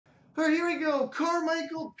All right, here we go.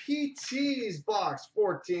 Carmichaelpt PTs box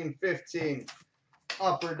 14-15.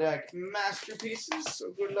 Upper Deck Masterpieces.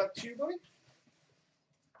 So good luck to you, buddy.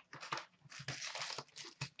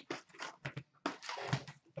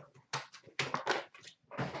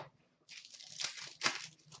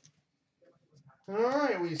 All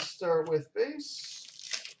right, we start with base.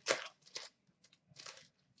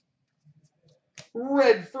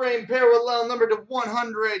 Red frame parallel number to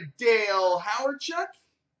 100, Dale Howardchuck.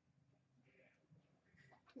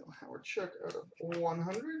 Dale Howardchuck out of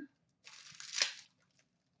 100.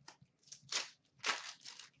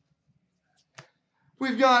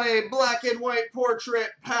 We've got a black and white portrait,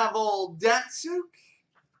 Pavel Datsyuk.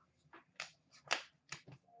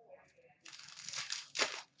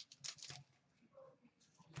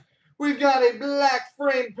 We've got a black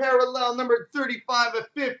frame parallel number 35 of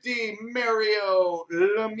 50, Mario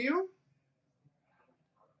Lemieux.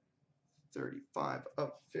 35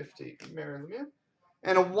 of 50, Mario Lemieux.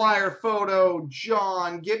 And a wire photo,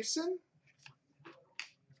 John Gibson.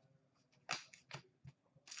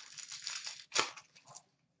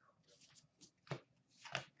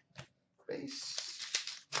 Base.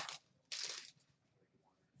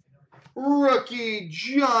 Rookie,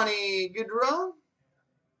 Johnny Gaudreau.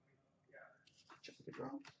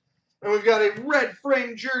 And we've got a red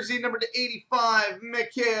frame jersey, number to 85,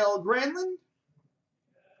 Mikael Granlund.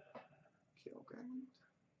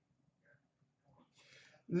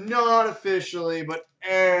 Not officially, but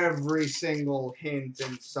every single hint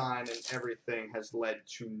and sign and everything has led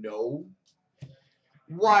to no.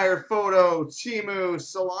 Wire photo, Teemu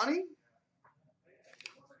Selanne.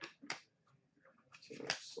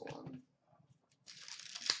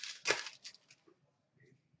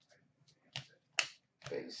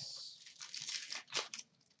 Base.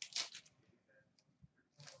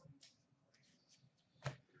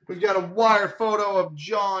 We've got a wire photo of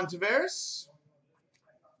John Tavares.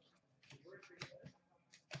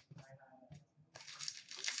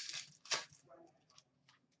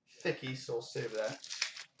 Thicky, so we'll save that.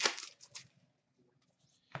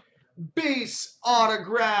 Base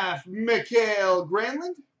autograph, Mikael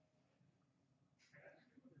Granlund.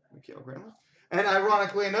 And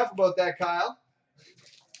ironically enough about that, Kyle,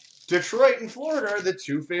 Detroit and Florida are the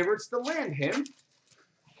two favorites to land him.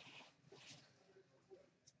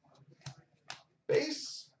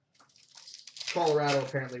 Base. Colorado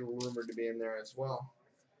apparently rumored to be in there as well.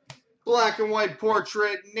 Black and white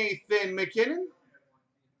portrait, Nathan MacKinnon.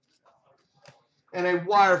 And a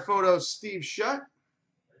wire photo, Steve Shutt.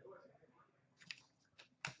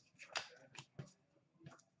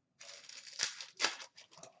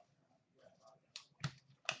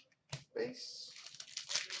 Base.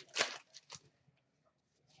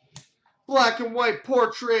 Black and white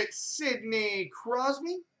portrait, Sidney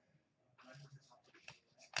Crosby.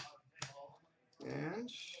 And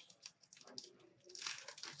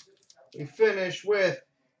we finish with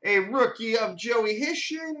a rookie of Joey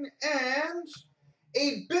Hishkin and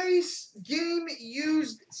a base game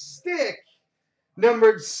used stick,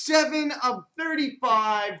 numbered 7 of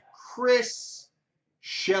 35, Chris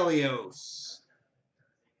Chelios.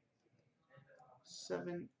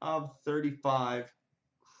 7 of 35,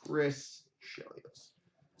 Chris Chelios.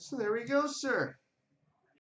 So there we go, sir.